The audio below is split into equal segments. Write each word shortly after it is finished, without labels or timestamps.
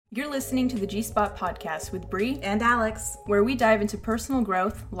You're listening to the G-Spot podcast with Bree and Alex, where we dive into personal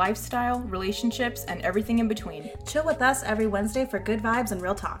growth, lifestyle, relationships, and everything in between. Chill with us every Wednesday for good vibes and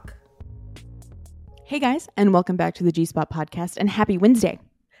real talk. Hey guys, and welcome back to the G-Spot podcast, and happy Wednesday.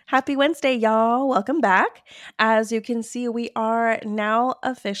 Happy Wednesday, y'all. Welcome back. As you can see, we are now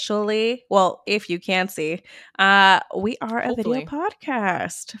officially, well, if you can see, we are a video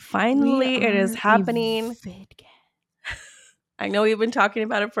podcast. Finally, it is happening. I know we've been talking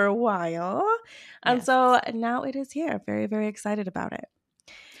about it for a while. And so now it is here. Very, very excited about it.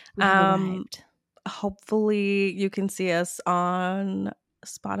 Hopefully you can see us on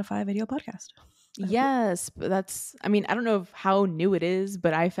Spotify video podcast. Yes, but I don't know how new it is,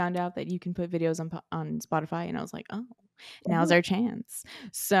 but I found out that you can put videos on Spotify, and I was like, oh, now's our chance.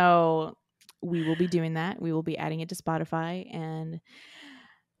 So we will be doing that. We will be adding it to Spotify, and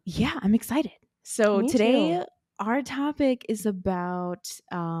yeah, I'm excited. So today our topic is about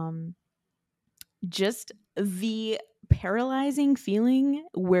just the paralyzing feeling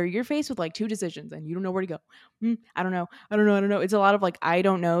where you're faced with like two decisions and you don't know where to go. I don't know. It's a lot of like I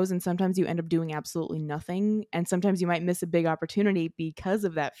don't knows, and sometimes you end up doing absolutely nothing, and sometimes you might miss a big opportunity because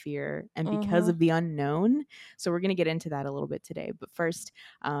of that fear and because of the unknown. So we're going to get into that a little bit today, but first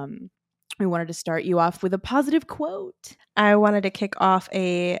we wanted to start you off with a positive quote. I wanted to kick off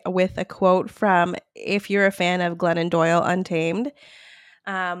with a quote from, if you're a fan of Glennon Doyle Untamed,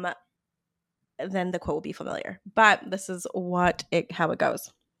 then the quote will be familiar. But this is how it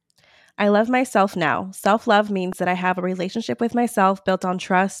goes. I love myself now. Self-love means that I have a relationship with myself built on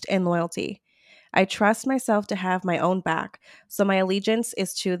trust and loyalty. I trust myself to have my own back, so my allegiance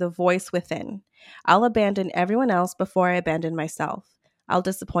is to the voice within. I'll abandon everyone else before I abandon myself. I'll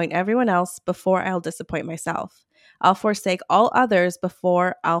disappoint everyone else before I'll disappoint myself. I'll forsake all others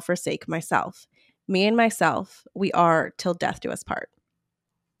before I'll forsake myself. Me and myself, we are till death do us part.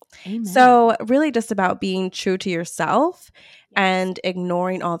 Amen. So really just about being true to yourself and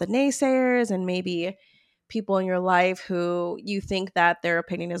ignoring all the naysayers and maybe people in your life who you think that their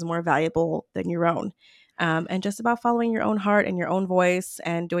opinion is more valuable than your own. And just about following your own heart and your own voice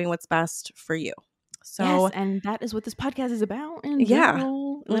and doing what's best for you. So, yes, and that is what this podcast is about in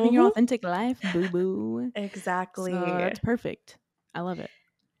general. Living your authentic life, boo-boo. Exactly. So that's perfect. I love it.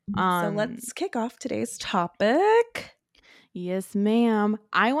 So let's kick off today's topic. Yes, ma'am.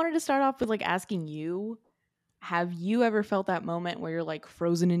 I wanted to start off with like asking you, have you ever felt that moment where you're like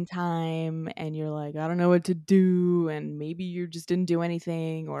frozen in time and you're like, I don't know what to do, and maybe you just didn't do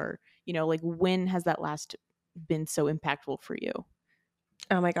anything, or, you know, like when has that last been so impactful for you?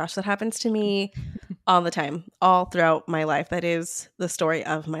 Oh my gosh, that happens to me all the time, all throughout my life. That is the story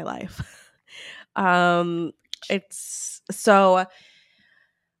of my life. It's so,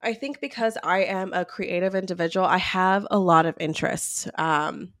 I think because I am a creative individual, I have a lot of interests.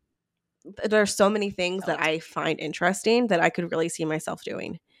 There are so many things that I find interesting that I could really see myself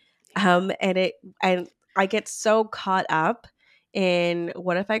doing. And I get so caught up in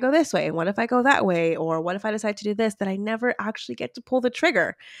what if I go this way and what if I go that way, or what if I decide to do this, that I never actually get to pull the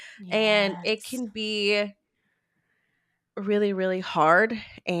trigger. Yes. And it can be really, really hard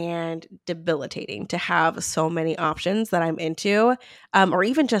and debilitating to have so many options that I'm into, or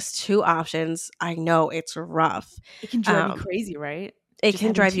even just two options. I know it's rough. It can drive you crazy, right? It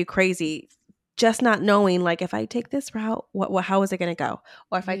can drive you crazy. Just not knowing, like, if I take this route, how is it going to go?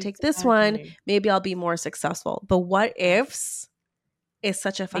 Or if I take this one, maybe I'll be more successful. The what ifs is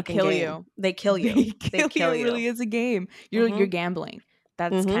such a fucking game. They kill you. They kill you. It really is a game. You're gambling.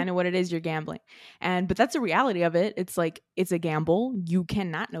 That's kind of what it is. You're gambling. But that's the reality of it. It's like, it's a gamble. You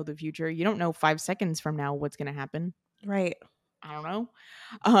cannot know the future. You don't know 5 seconds from now what's going to happen. Right. I don't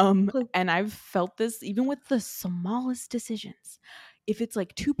know. And I've felt this even with the smallest decisions. If it's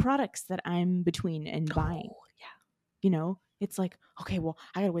like two products that I'm between and buying, you know, it's like, okay, well,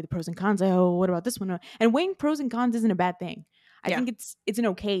 I gotta weigh the pros and cons. Oh, what about this one? And weighing pros and cons isn't a bad thing. I think it's an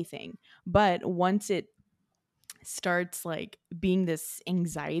okay thing. But once it starts like being this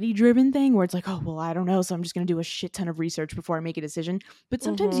anxiety driven thing where it's like, oh, well, I don't know, so I'm just going to do a shit ton of research before I make a decision. But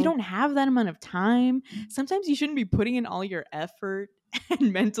sometimes you don't have that amount of time. Sometimes you shouldn't be putting in all your effort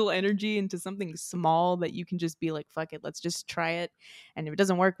and mental energy into something small that you can just be like, fuck it, let's just try it, and if it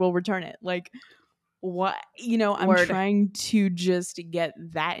doesn't work, we'll return it. Like, what, you know, I'm trying to just get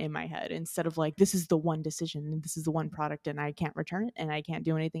that in my head instead of like, this is the one decision and this is the one product and I can't return it and I can't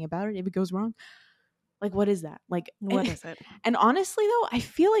do anything about it if it goes wrong. Like, what is that? Like, what is it? And honestly, though, I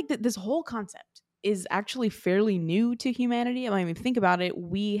feel like that this whole concept is actually fairly new to humanity. I mean, think about it.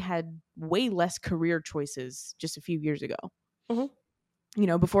 We had way less career choices just a few years ago. You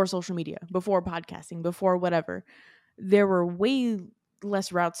know, before social media, before podcasting, before whatever. There were way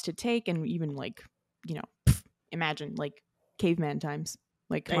less routes to take, and even like, imagine like caveman times.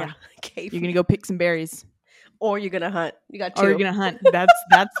 Like, come on, Cave. you're gonna go pick some berries, or you're gonna hunt. You got or you're two. gonna hunt. That's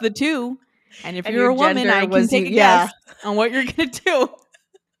the two. And if And you're your a woman, gender I can was you. take a Yeah. guess on what you're gonna do.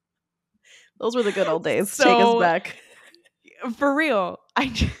 Those were the good old days. Take us So, back. for real, I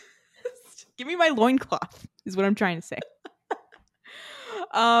just give me my loincloth is what I'm trying to say.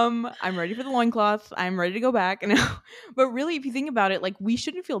 I'm ready for the loincloth. I'm ready to go back. But really, if you think about it, like, we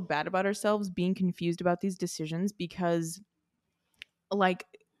shouldn't feel bad about ourselves being confused about these decisions, because like,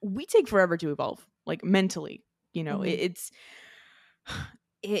 we take forever to evolve, like, mentally. It's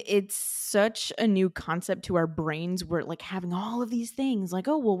it's such a new concept to our brains. We're like having all of these things like,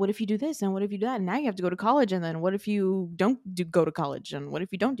 oh, well, what if you do this and what if you do that, and now you have to go to college, and then what if you don't go to college, and what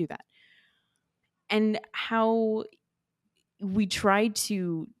if you don't do that, and how we try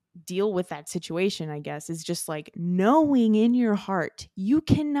to deal with that situation, I guess, is just like knowing in your heart you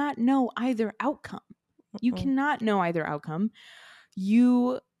cannot know either outcome. You cannot know either outcome.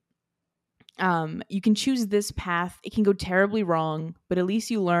 You can choose this path. It can go terribly wrong, but at least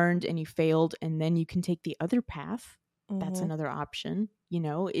you learned and you failed, and then you can take the other path. That's another option.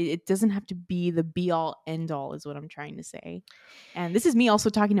 It doesn't have to be the be all end all, is what I'm trying to say. And this is me also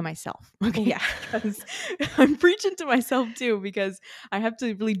talking to myself. Okay. Yeah. Because I'm preaching to myself too, because I have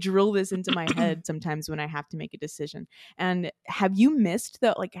to really drill this into my head sometimes when I have to make a decision. And have you missed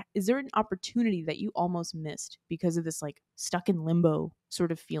that? Like, is there an opportunity that you almost missed because of this, like, stuck in limbo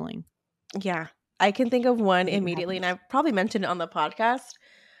sort of feeling? Yeah. I can think of one Has it immediately, and happened? I've probably mentioned it on the podcast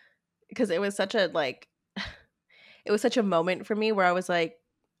because it was such a it was such a moment for me where I was like,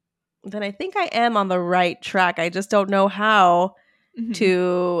 then I think I am on the right track. I just don't know how Mhm.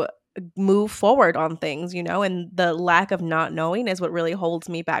 to move forward on things, and the lack of not knowing is what really holds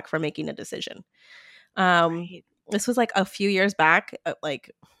me back from making a decision. Right. This was like a few years back, like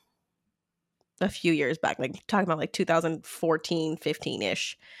talking about like 2014,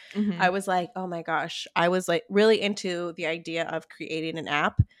 15-ish. I Mhm. was like, oh my gosh, I was like really into the idea of creating an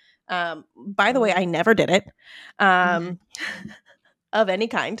app. By the way, I Oh. never did it. Mhm. Um, of any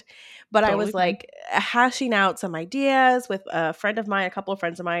kind. But I Totally was fine. like hashing out some ideas with a friend of mine, a couple of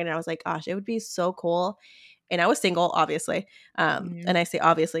friends of mine, and I was like, gosh, it would be so cool. And I was single, obviously. Yeah. And I say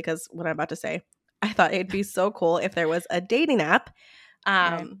obviously because what I'm about to say, I thought it'd be so cool if there was a dating app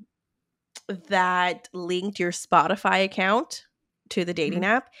Right. that linked your Spotify account to the dating Mhm.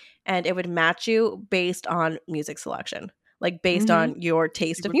 app, and it would match you based on music selection, like based Mhm. on your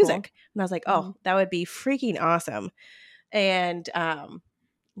taste of Super cool. music. And I was like, oh, Mhm. that would be freaking awesome. And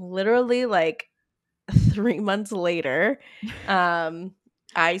literally like 3 months later,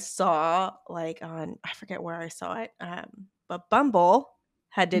 I saw like on I forget where I saw it, but Bumble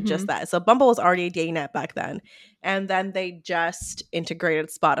had did just Mhm. that. So Bumble was already a dating app back then, and then they just integrated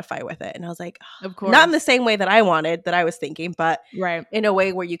Spotify with it, and I was like, Of not in the course. same way that I was thinking, but Right. in a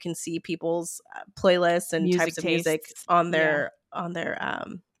way where you can see people's playlists and types Music of music tastes. on Yeah.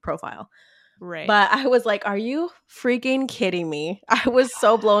 their profile. Right. But I was like, are you freaking kidding me? I was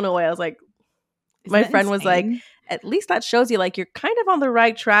so blown away. I was like, Isn't my that friend was like, insane? at least that shows you like you're kind of on the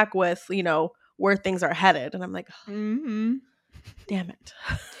right track with, where things are headed. And I'm like, oh, Mhm. damn it.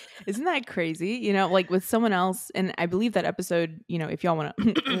 Isn't that crazy? Like, with someone else, and I believe that episode, if y'all want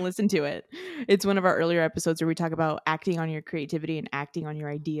to listen to it, it's one of our earlier episodes where we talk about acting on your creativity and acting on your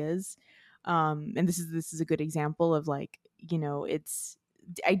ideas. And this is a good example of, like, it's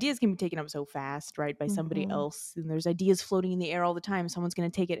ideas can be taken up so fast, right, by somebody Mhm. else, and there's ideas floating in the air all the time. Someone's going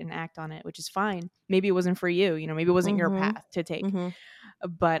to take it and act on it, which is fine. Maybe it wasn't for you, maybe it wasn't your Mhm. path to take. Mhm.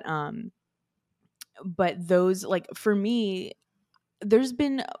 But those, like, for me, there's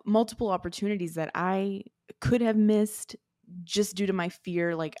been multiple opportunities that I could have missed just due to my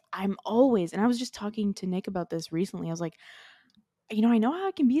fear. Like, and I was just talking to Nick about this recently. I was like, I know how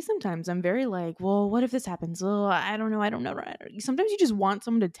it can be sometimes. I'm very like, well, what if this happens? Oh, I don't know. I don't know. Sometimes you just want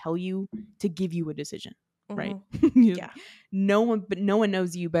someone to tell you, to give you a decision, right? Mhm. Yeah. No one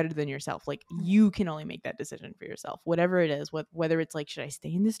knows you better than yourself. Like, you can only make that decision for yourself, whatever it is. Whether it's like, should I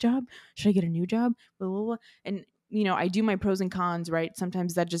stay in this job? Should I get a new job? Blah, blah, blah. And I do my pros and cons, right?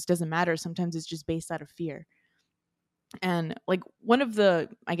 Sometimes that just doesn't matter. Sometimes it's just based out of fear. And, like, one of the,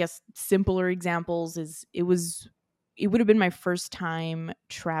 I guess, simpler examples is it would have been my first time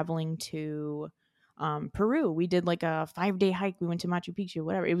traveling to Peru. We did like a 5-day hike. We went to Machu Picchu,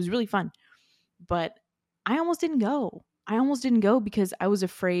 whatever. It was really fun. But I almost didn't go. I almost didn't go because I was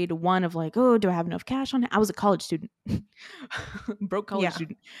afraid, one, of like, oh, do I have enough cash on it? I was a college student, broke college Yeah.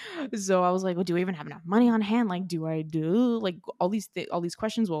 student. So I was like, well, do I even have enough money on hand? Like, do I do like all these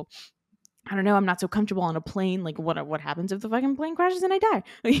questions? Well, I don't know, I'm not so comfortable on a plane. Like, what happens if the fucking plane crashes and I die?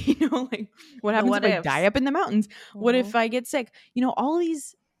 Like, what The happens what if I die ifs. up in the mountains? What Mm-hmm. if I get sick? All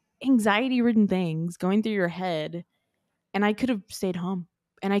these anxiety-ridden things going through your head, and I could have stayed home,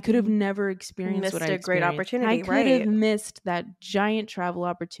 and I could have Mm-hmm. never experienced what I Missed a great experienced. And I opportunity, could have right? missed that giant travel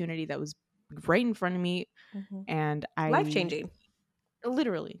opportunity that was right in front of me. Mm-hmm. And Life I changing.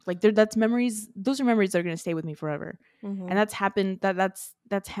 literally, like, that's memories. Those are memories that are going to stay with me forever. Mm-hmm. And that's happened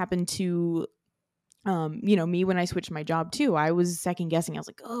to me when I switched my job too. I was second guessing. I was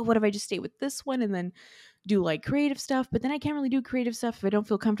like, oh, what if I just stay with this one and then do like creative stuff? But then I can't really do creative stuff if I don't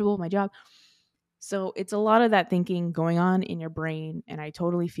feel comfortable with my job. So it's a lot of that thinking going on in your brain, and I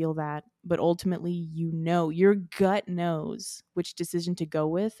totally feel that. But ultimately, your gut knows which decision to go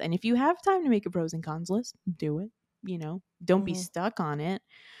with. And if you have time to make a pros and cons list, do it. Don't be Mm-hmm. stuck on it.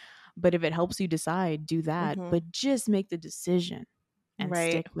 But if it helps you decide, do that. Mm-hmm. But just make the decision and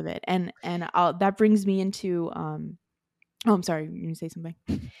Right. stick with it. And that brings me into oh, I'm sorry, you gonna say something?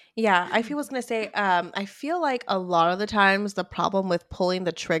 Yeah, was gonna say, I feel like a lot of the times the problem with pulling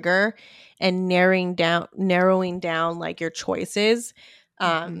the trigger and narrowing down like your choices, Mhm.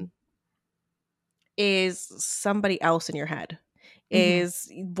 um, is somebody else in your head, Mhm.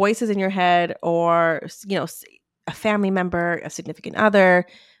 is voices in your head, or a family member, a significant other.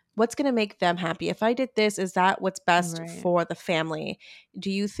 What's going to make them happy? If I did this, is that what's best Right. for the family? Do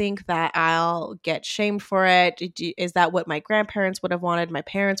you think that I'll get shamed for it? Is that what my grandparents would have wanted, my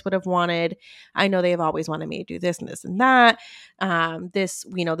parents would have wanted? I know they've always wanted me to do this and this and that. This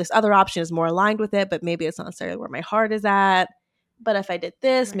other option is more aligned with it, but maybe it's not necessarily where my heart is at. But if I did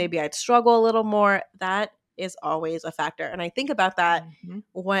this, Right. maybe I'd struggle a little more. That is always a factor. And I think about that Mhm.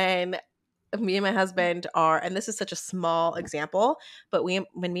 when me and my husband are, and this is such a small example, but when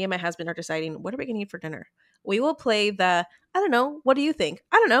me and my husband are deciding what are we going to eat for dinner, we will play the I don't know, what do you think?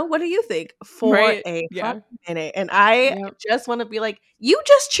 I don't know, what do you think? For Right. a hot Yeah. minute. And I Yep. just want to be like, you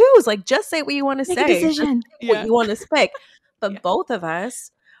just choose, like just say what you want to Make a say, just decision. pick what Yeah. you want to pick. Yeah. But both of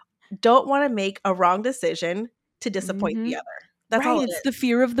us don't want to make a wrong decision to disappoint the Mhm. other. That's Right, all it it's the is.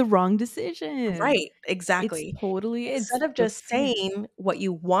 fear of the wrong decision. Right, It's exactly. totally Instead it's of the just fear. saying what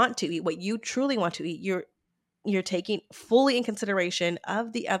you want to eat, what you truly want to eat, you're taking fully in consideration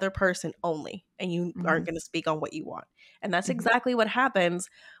of the other person only, and you aren't Mhm. going to speak on what you want. And that's Mhm. exactly what happens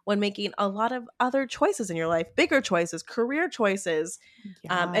when making a lot of other choices in your life, bigger choices, career choices,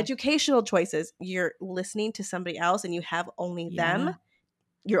 Yeah. educational choices. You're listening to somebody else and you have only them. Yeah.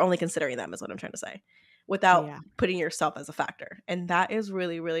 You're only considering them, is what I'm trying to say, without Yeah. putting yourself as a factor. And that is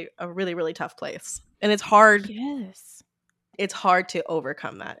really, really a really, really tough place. And Yes. it's hard to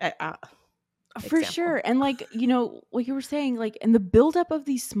overcome that For example. sure. And like, like you were saying, like, and the buildup of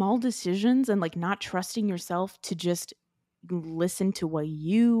these small decisions and like not trusting yourself to just listen to what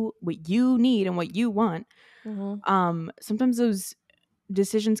you need and what you want. Mm-hmm. Sometimes those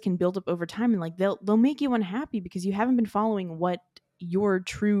decisions can build up over time, and like they'll make you unhappy because you haven't been following what your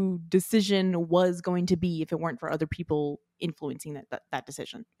true decision was going to be if it weren't for other people influencing that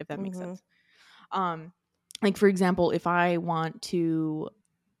decision, if that makes Mm-hmm. sense. Um like, for example, if I want to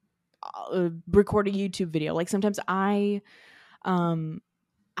record a YouTube video, like sometimes um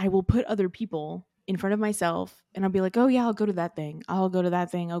I will put other people in front of myself and I'll be like, oh yeah, I'll go to that thing,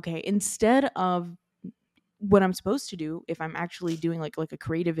 okay, instead of what I'm supposed to do if I'm actually doing like a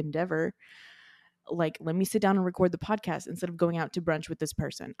creative endeavor. Like, let me sit down and record the podcast instead of going out to brunch with this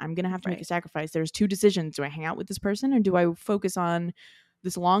person. I'm going to have to make a Right. sacrifice. There's two decisions. Do I hang out with this person or do I focus on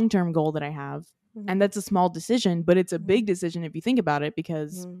this long-term goal that I have? Mm-hmm. And that's a small decision, but it's a Mm-hmm. big decision if you think about it,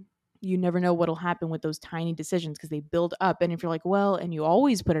 because Mm-hmm. you never know what'll happen with those tiny decisions because they build up. And if you're like, well, and you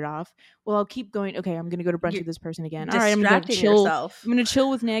always put it off, well, I'll keep going. Okay, I'm going to go to brunch You're with this person again. All right, I'm going to distracting chill. yourself. I'm going to chill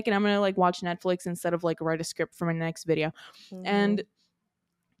with Nick and I'm going to like watch Netflix instead of like write a script for my next video. Mm-hmm. And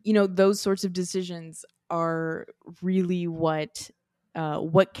those sorts of decisions are really what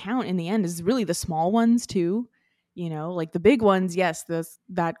count in the end, is really the small ones too. Like the big ones, yes,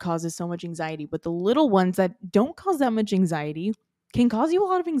 that causes so much anxiety, but the little ones that don't cause that much anxiety can cause you a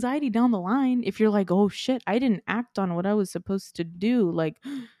lot of anxiety down the line if you're like, oh shit, I didn't act on what I was supposed to do. Like,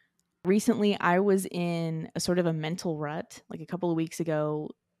 recently I was in a sort of a mental rut, like a couple of weeks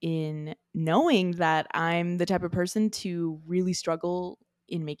ago, in knowing that I'm the type of person to really struggle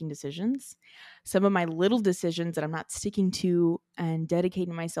in making decisions. Some of my little decisions that I'm not sticking to and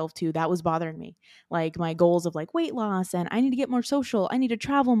dedicating myself to, that was bothering me. Like my goals of like weight loss, and I need to get more social, I need to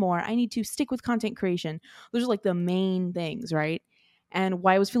travel more, I need to stick with content creation. Those are like the main things, right? And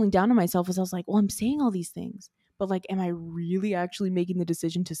why I was feeling down on myself was I was like, well, I'm saying all these things, but like, am I really actually making the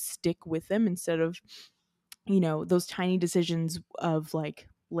decision to stick with them instead of those tiny decisions of like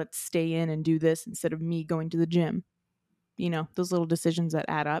let's stay in and do this instead of me going to the gym. Those little decisions that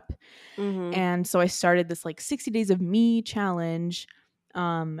add up. Mm-hmm. And so I started this like 60 days of me challenge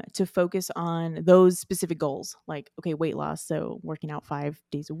to focus on those specific goals, like, okay, weight loss. So working out 5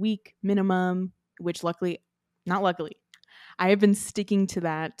 days a week minimum, which not luckily, I have been sticking to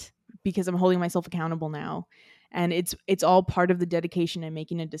that because I'm holding myself accountable now. And it's all part of the dedication and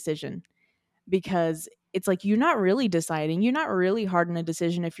making a decision, because it's like you're not really deciding. You're not really hard on a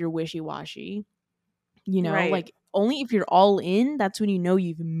decision if you're wishy-washy. Right. Like only if you're all in, that's when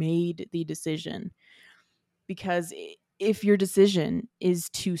you've made the decision. Because if your decision is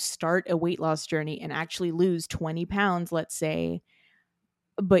to start a weight loss journey and actually lose 20 pounds, let's say,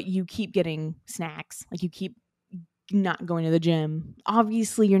 but you keep getting snacks, like you keep not going to the gym,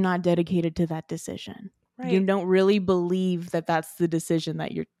 obviously you're not dedicated to that decision. You Right. don't really believe that that's the decision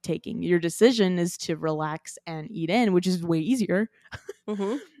that you're taking. Your decision is to relax and eat in, which is way easier.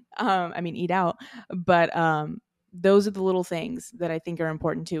 Mm-hmm. Eat out. But those are the little things that I think are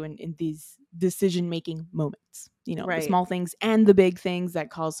important too in these decision making moments. The Right. small things and the big things that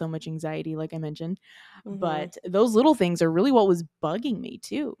cause so much anxiety, like I mentioned. Mm-hmm. But those little things are really what was bugging me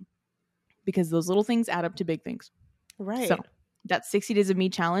too, because those little things add up to big things. So Right. that 60 days of me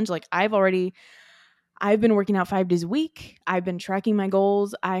challenge, like I've been working out 5 days a week. I've been tracking my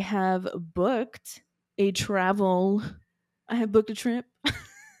goals. I have booked a trip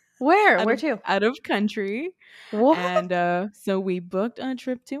Where? out Where of to? out of country. What? And so we booked a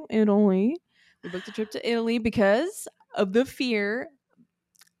trip to Italy. We booked a trip to Italy because of the fear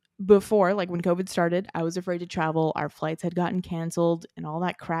before, like when COVID started, I was afraid to travel. Our flights had gotten canceled and all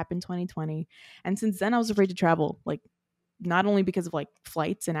that crap in 2020. And since then, I was afraid to travel, like not only because of like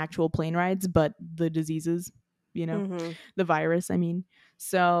flights and actual plane rides, but the diseases, Mm-hmm. the virus, I mean.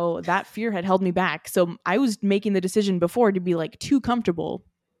 So that fear had held me back. So I was making the decision before to be like too comfortable.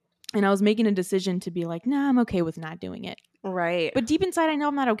 And I was making a decision to be like, nah, I'm okay with not doing it. Right. But deep inside, I know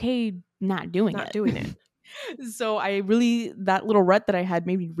I'm not okay not doing Not it. doing it. So that little rut that I had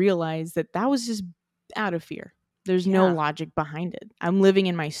made me realize that was just out of fear. There's no Yeah. logic behind it. I'm living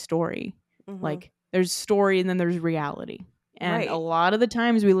in my story. Mm-hmm. Like there's story and then there's reality. And a Right. lot of the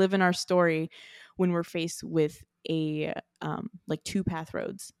times we live in our story when we're faced with a like two path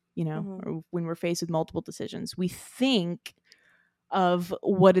roads, Mm-hmm. or when we're faced with multiple decisions. We think of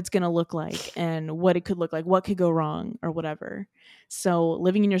what it's going to look like and what it could look like, what could go wrong or whatever. So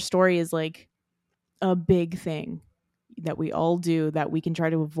living in your story is like a big thing that we all do that we can try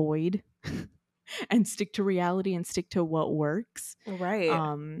to avoid and stick to reality and stick to what works. Right.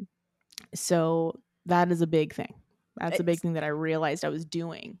 Um, so that is a big thing. That's a big It's thing that I realized I was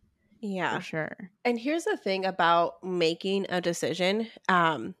doing for yeah. sure. And here's the thing about making a decision.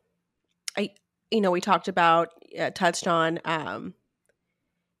 I we talked about touched on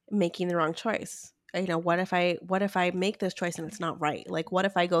making the wrong choice. What if I make this choice and it's not right? Like what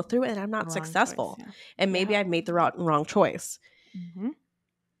if I go through it and I'm not Wrong choice. successful Yeah. and maybe Yeah. I've made the wrong choice? Mm-hmm.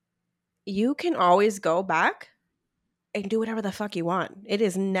 You can always go back and do whatever the fuck you want. It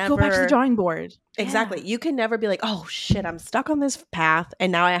is Go back to the never drawing board. exactly. Yeah. You can never be like, "Oh shit, I'm stuck on this path and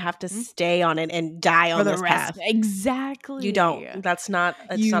now I have to Mm-hmm. stay on it and die For on the this rest. path." You don't. Exactly.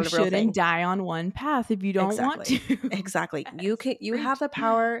 It's You not a real shouldn't thing. die on one path if you don't want Exactly. to. Exactly. Yes. You have Preach. the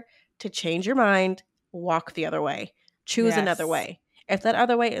power to change your mind, walk the other way, choose another Yes. way. If that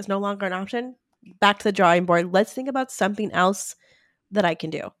other way is no longer an option, back to the drawing board. Let's think about something else that I can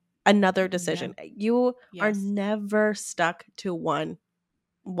do. Another Yeah. decision. You are Yes. never stuck to one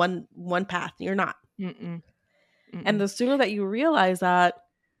path. You're not. Mm-mm. And Mm-mm. the sooner that you realize that,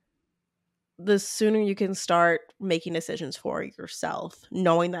 the sooner you can start making decisions for yourself,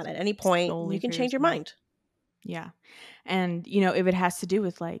 knowing that at any point you Solely can for change your yourself. mind. Yeah. And, if it has to do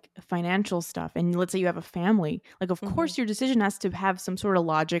with like financial stuff, and let's say you have a family, like, of Hmm. course, your decision has to have some sort of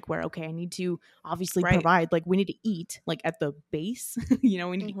logic where, okay, I need to obviously Right. provide, like, we need to eat, like, at the base, we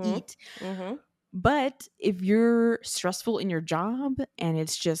need to Hmm. eat. Hmm. But if you're stressful in your job and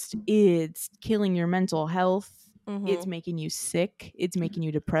it's killing your mental health, it's Hmm. making you sick, it's making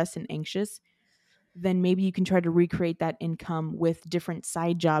you depressed and anxious, then maybe you can try to recreate that income with different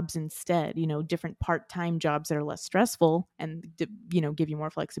side jobs instead, different part-time jobs that are less stressful and give you more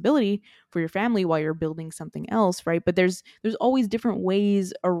flexibility for your family while you're building something else, right? But there's always different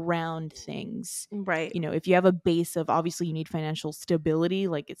ways around things. Right. If you have a base of, obviously you need financial stability,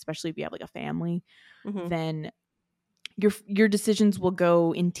 like especially if you have like a family, Hmm. then your decisions will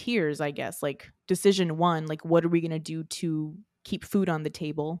go in tiers, I guess. Like decision 1, like what are we going to do to keep food on the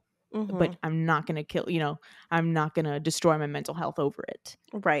table, Hmm. but I'm not going to I'm not going to destroy my mental health over it.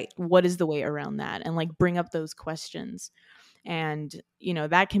 Right. What is the way around that? And like bring up those questions. And,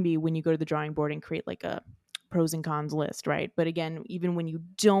 that can be when you go to the drawing board and create like a pros and cons list, right? But again, even when you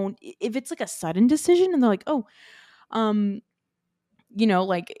don't, if it's like a sudden decision and they're like, oh,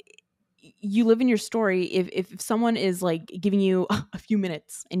 like you live in your story. If someone is like giving you a few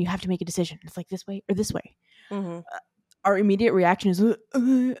minutes and you have to make a decision, it's like this way or this way. Mm-hmm. Our immediate reaction is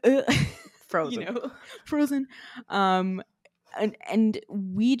Frozen. Frozen. And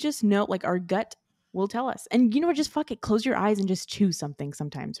we just know, like, our gut will tell us. And just fuck it, close your eyes and just choose something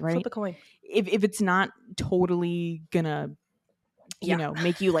sometimes, right? Flip a coin. If it's not totally gonna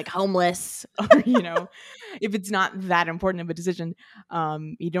make you like homeless, or if it's not that important of a decision,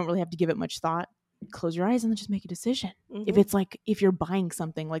 you don't really have to give it much thought. Close your eyes and then just make a decision. If it's like, if you're buying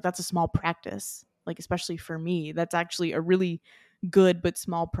something, like, that's a small practice, like, especially for me, that's actually a really good but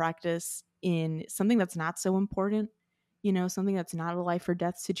small practice in something that's not so important, something that's not a life or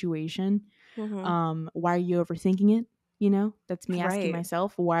death situation. Why are you overthinking it? That's me asking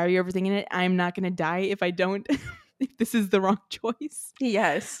myself, why are you overthinking it? I'm not gonna die if I don't if this is the wrong choice.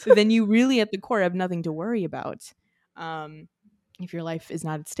 Yes. Then you really at the core have nothing to worry about. If your life is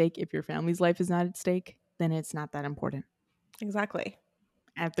not at stake, if your family's life is not at stake, then it's not that important. Exactly.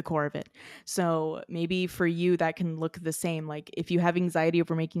 At the core of it. So maybe for you that can look the same. Like, if you have anxiety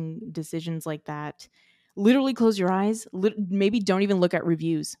over making decisions like that, literally close your eyes. Maybe don't even look at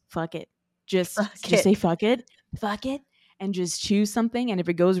reviews. Fuck it. Just say fuck it, and just choose something. And if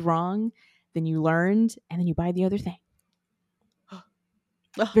it goes wrong, then you learned, and then you buy the other thing.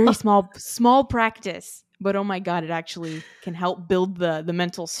 Very small practice, but oh my god, it actually can help build the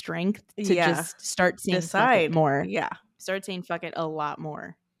mental strength to just start saying fuck it more. Start saying fuck it a lot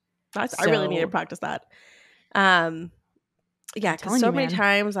more. I really need to practice that. Because so many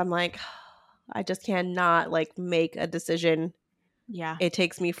times I'm like, I just cannot like make a decision. Yeah. It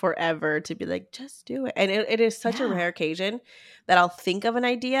takes me forever to be like, just do it. And it is such a rare occasion that I'll think of an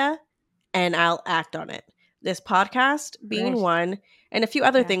idea and I'll act on it. This podcast being one, and a few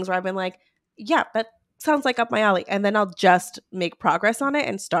other things where I've been like, yeah, that sounds like up my alley. And then I'll just make progress on it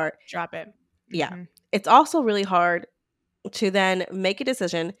and start. Drop it. Mm-hmm. Yeah. It's also really hard to then make a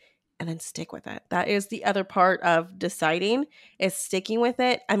decision and then stick with it. That is the other part of deciding, is sticking with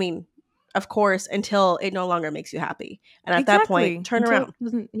it. I mean, of course, until it no longer makes you happy. And at that point, turn around. It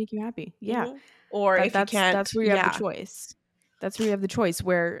doesn't make you happy. Yeah. Mm-hmm. Or if you can't. That's where you have the choice. That's where you have the choice,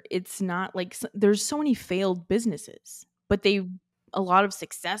 where it's not like, there's so many failed businesses, but a lot of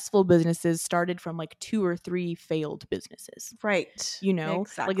successful businesses started from like 2 or 3 failed businesses. Right.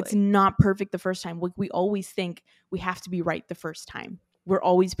 Exactly. Like, it's not perfect the first time. Like, we always think we have to be right the first time. We're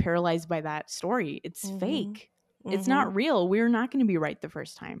always paralyzed by that story. It's fake. It's not real. We're not going to be right the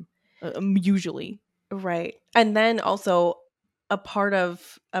first time, usually. Right. And then also a part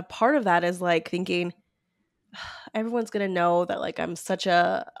of that is like thinking, everyone's going to know that like I'm such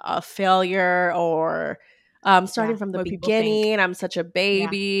a failure, or starting from the beginning, I'm such a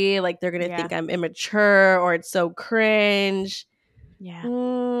baby. Like, they're going to think I'm immature, or it's so cringe.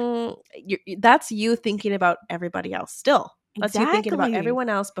 Yeah. That's you thinking about everybody else still. That's you thinking about everyone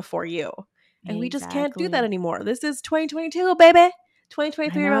else before you. And we just can't do that anymore. This is 2022, baby.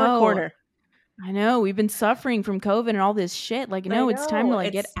 2023 around the corner. I know. We've been suffering from COVID and all this shit. Like, no, it's time to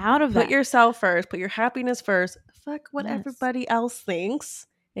like get out of that. Put yourself first. Put your happiness first. Fuck what everybody else thinks.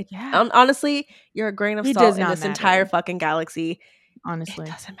 Honestly, you're a grain of salt in this entire fucking galaxy. Honestly.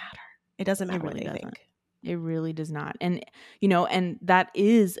 It doesn't matter. It doesn't matter what they think. It really does not. And, and that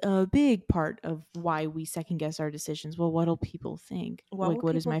is a big part of why we second guess our decisions. Well, what'll people think?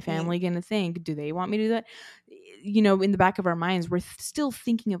 What is my family going to think? Do they want me to do that? In the back of our minds, we're still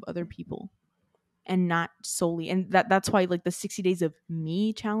thinking of other people and not solely. And that's why like the 60 days of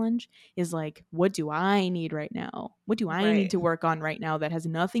me challenge is like, what do I need right now? What do I need to work on right now that has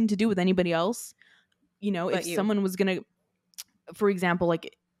nothing to do with anybody else? If someone was going to, for example,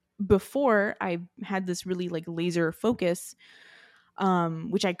 like, before, I had this really like laser focus,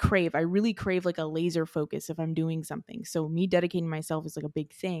 which I crave. I really crave like a laser focus if I'm doing something. So me dedicating myself is like a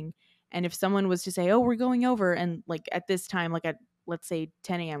big thing. And if someone was to say, oh, we're going over, and like at this time, like at, let's say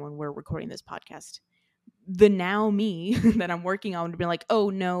 10 a.m. when we're recording this podcast, the now me that I'm working on would be like,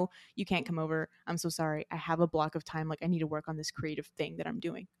 oh no, you can't come over. I'm so sorry. I have a block of time. Like, I need to work on this creative thing that I'm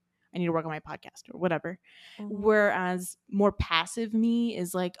doing. I need to work on my podcast or whatever. Whereas more passive me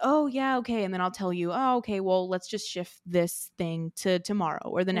is like, oh yeah, okay. And then I'll tell you, oh, okay, well, let's just shift this thing to tomorrow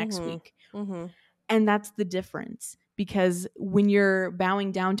or the next week. And that's the difference, because when you're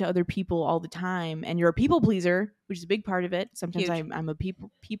bowing down to other people all the time and you're a people pleaser, which is a big part of it. Sometimes I'm a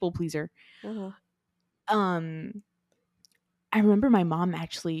people pleaser. I remember my mom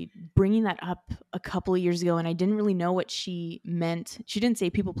actually bringing that up a couple of years ago, and I didn't really know what she meant. She didn't say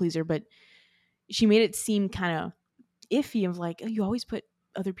people pleaser, but she made it seem kind of iffy of like, oh, you always put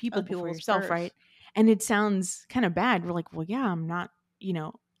other people Other before people's yourself, right? first. And it sounds kind of bad. We're like, well, yeah, I'm not,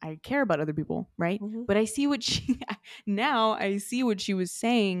 I care about other people, right? Mm-hmm. But I see what now I see what she was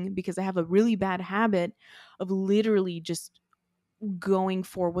saying, because I have a really bad habit of literally just going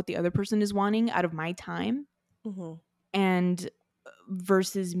for what the other person is wanting out of my time, Mm-hmm. and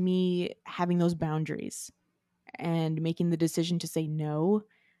versus me having those boundaries and making the decision to say no.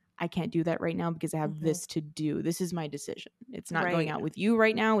 I can't do that right now because I have Mm-hmm. this to do. This is my decision. It's not going Right. out with you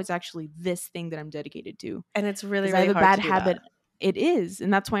right now. It's actually this thing that I'm dedicated to, And it's really, because I have really a hard bad to do that. habit. It is.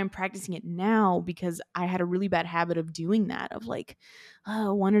 And that's why I'm practicing it now, because I had a really bad habit of doing that, of like,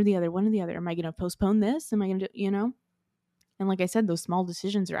 one or the other, one or the other. Am I going to postpone this? Am I going to, And like I said, those small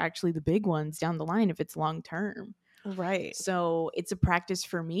decisions are actually the big ones down the line if it's long term. Right. So it's a practice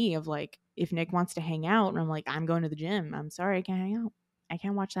for me of like, if Nick wants to hang out and I'm like, I'm going to the gym, I'm sorry, I can't hang out. I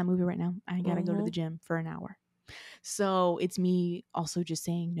can't watch that movie right now. I got to go to Mm-hmm. the gym for an hour. So it's me also just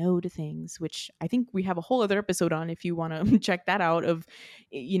saying no to things, which I think we have a whole other episode on if you want to check that out, of,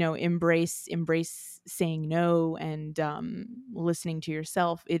 embrace saying no, and listening to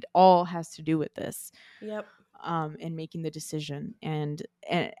yourself. It all has to do with this. Yep. And making the decision. And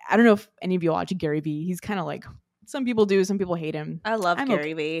I don't know if any of you watch Gary Vee. He's kind of like, some people do, some people hate him. I love I'm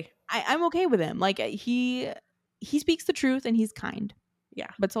Gary okay. Vee. I'm okay with him. Like, he speaks the truth and he's kind. Yeah.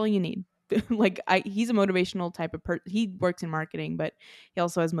 That's all you need. Like, he's a motivational type of person. He works in marketing, but he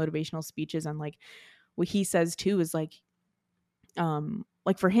also has motivational speeches. And like, what he says too is like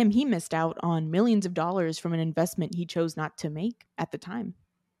for him, he missed out on millions of dollars from an investment he chose not to make at the time,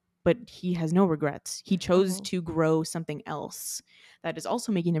 but he has no regrets. He chose Mm-hmm. to grow something else that is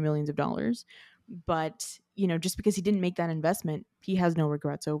also making him millions of dollars. But, just because he didn't make that investment, he has no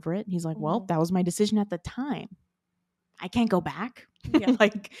regrets over it. He's like, well, Mm-hmm. that was my decision at the time. I can't go back. Yeah.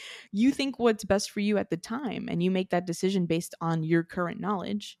 Like, you think what's best for you at the time, and you make that decision based on your current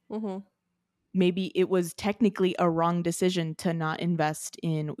knowledge. Mm-hmm. Maybe it was technically a wrong decision to not invest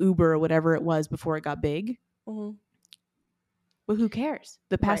in Uber or whatever it was before it got big. Mm-hmm. But who cares?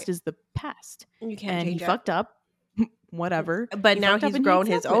 The Right. past is the past. You can't And he change it. fucked up. Whatever. But He now fucked up he's and he grown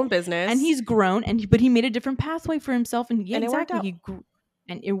his accepted it. own business. And he's grown, but he made a different pathway for himself. And yeah, And it worked exactly. out. He grew,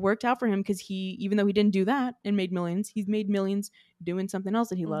 and it worked out for him, because even though he didn't do that and made millions, he's made millions doing something else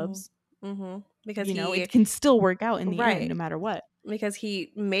that he loves. Mm-hmm. Mm-hmm. Because It can still work out in the end, right. no matter what. Because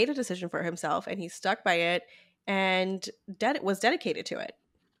he made a decision for himself and he stuck by it and was dedicated to it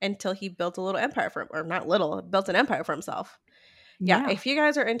until he built a little empire or not little, built an empire for himself. Yeah. If you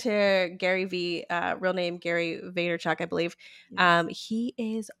guys are into Gary Vee, real name Gary Vaynerchuk, I believe, he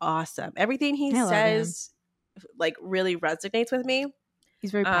is awesome. Everything he I love him. says like really resonates with me.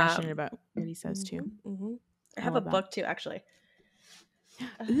 He's very passionate about what he says too. Mm-hmm. I I have a love that. book too, actually.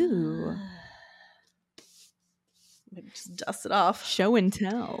 Ooh. Just dust it off. Show and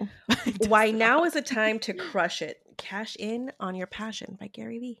tell. Why Now is the Time to Crush It. Cash In on Your Passion by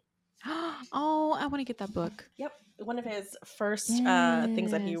Gary Vee. Oh, I want to get that book. Yep. One of his first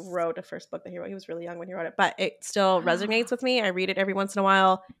things that he wrote, the first book that he wrote. He was really young when he wrote it, but it still resonates with me. I read it every once in a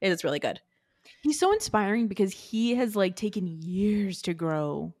while. It is really good. He's so inspiring, because he has like taken years to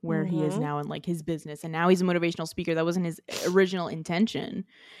grow where he is now in like his business. And now he's a motivational speaker. That wasn't his original intention.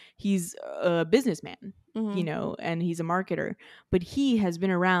 He's a businessman, and he's a marketer, but he has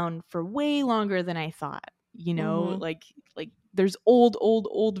been around for way longer than I thought, like there's old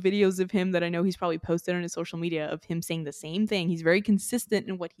videos of him that I know he's probably posted on his social media of him saying the same thing. He's very consistent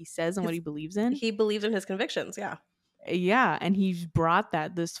in what he says and what he believes in. He believes in his convictions. Yeah, and he's brought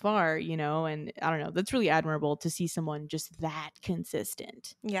that this far, and I don't know, that's really admirable to see someone just that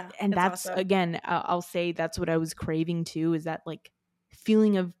consistent. Yeah, and that's awesome. Again, I'll say that's what I was craving too, is that like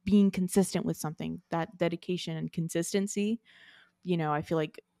feeling of being consistent with something, that dedication and consistency. I feel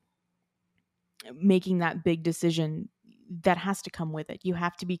like making that big decision, that has to come with it. You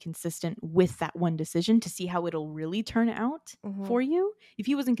have to be consistent with that one decision to see how it'll really turn out for you. If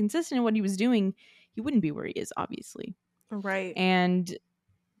he wasn't consistent in what he was doing, he wouldn't be where he is, obviously. Right. And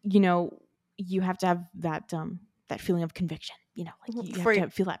you have to have that feeling of conviction. You have to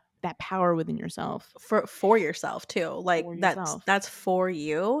feel that power within yourself, for yourself too. Like that's for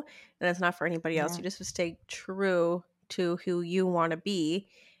you, and it's not for anybody else. You just stay true to who you want to be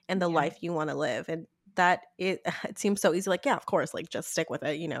and the life you want to live. And that it seems so easy. Like, yeah, of course, like just stick with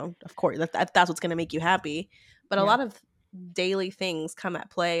it. Of course, that's what's going to make you happy. But a lot of daily things come at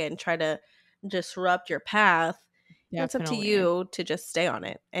play and try to disrupt your path. It's up to you to just stay on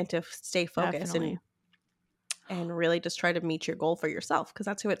it and to stay focused. Definitely. and really just try to meet your goal for yourself, because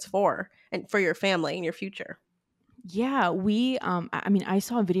that's who it's for, and for your family and your future. Yeah, we I mean, I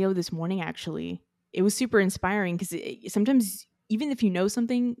saw a video this morning actually. It was super inspiring because sometimes even if you know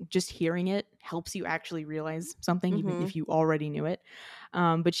something, just hearing it helps you actually realize something, even Mm-hmm. if you already knew it.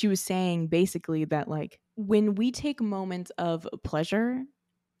 But she was saying basically that like when we take moments of pleasure,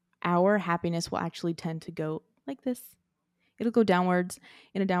 our happiness will actually tend to go like this. It'll go downwards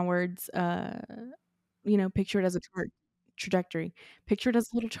in a downwards picture it as a chart trajectory. Picture it as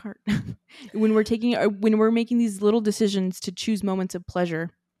a little chart. When we're making these little decisions to choose moments of pleasure,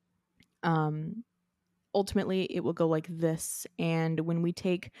 um ultimately it will go like this. And when we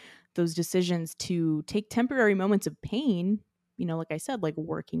take those decisions to take temporary moments of pain, like I said, like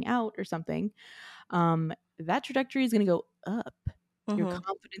working out or something, that trajectory is going to go up. Your Mm-hmm.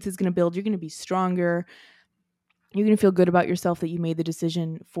 confidence is going to build. You're going to be stronger. You're going to feel good about yourself that you made the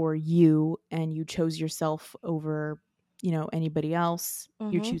decision for you and you chose yourself over, anybody else. You're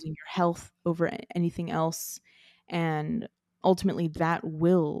Mm-hmm. choosing your health over anything else. And ultimately that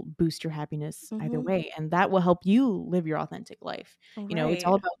will boost your happiness either Mm-hmm. way. And that will help you live your authentic life. It's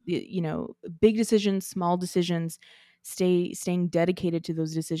all Right. about big decisions, small decisions. Staying dedicated to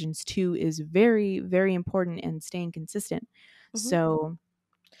those decisions too is very, very important, and staying consistent. Mm-hmm. So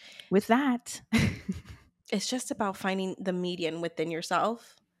with that, It's just about finding the median within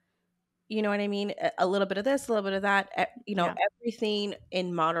yourself. You know what I mean? A little bit of this, a little bit of that, yeah. everything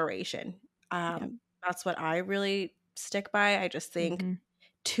in moderation. Yep. That's what I really stick by. I just think Hmm.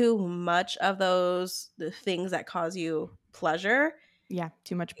 too much of the things that cause you pleasure, Yeah,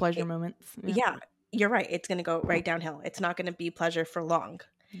 too much pleasure it, moments. Yeah. yeah, you're right. It's going to go right downhill. It's not going to be pleasure for long.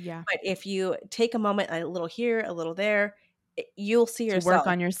 Yeah. But if you take a moment, a little here, a little there, you'll see To work yourself.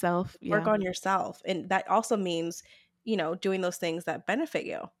 on yourself. Work Yeah. on yourself. And that also means, doing those things that benefit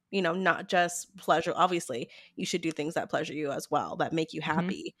you, not just pleasure. Obviously, you should do things that pleasure you as well, that make you Mhm.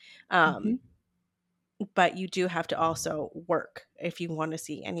 happy. Um, Mhm. but you do have to also work if you want to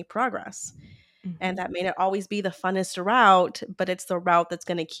see any progress. And Mhm. that may not always be the funnest route, but it's the route that's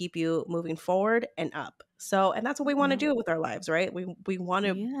going to keep you moving forward and up. So, and that's what we want to Yeah. do with our lives, right? We want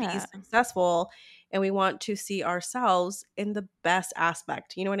to be Yeah. successful, and we want to see ourselves in the best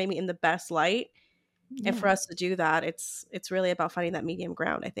aspect. You know what I mean? In the best light. And Yeah. for us to do that, it's really about finding that medium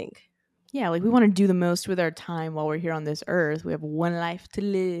ground, I think. Yeah, like we want to do the most with our time while we're here on this earth. We have one life to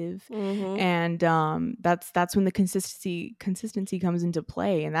live. Mhm. And that's when the consistency comes into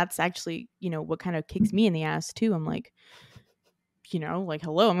play. And that's actually, what kind of kicks me in the ass too. I'm like, like,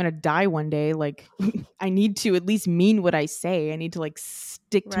 hello, I'm gonna die one day. Like, I need to at least mean what I say. I need to like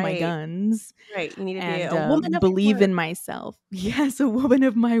stick to my Right. guns Right. You need to be and a woman of your believe word. in myself. Yes, a woman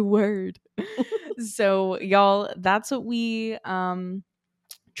of my word. So, y'all, that's what we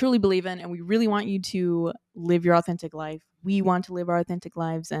truly believe in, and we really want you to live your authentic life. We want to live our authentic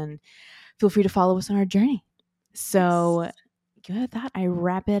lives, and feel free to follow us on our journey. Yes. So, good with that, I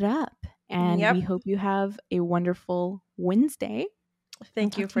wrap it up, and we Yep. hope you have a wonderful Wednesday. I'll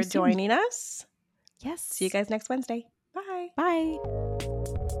Thank you talk to you for soon. joining us. See you Yes. guys next Wednesday. Bye. Bye.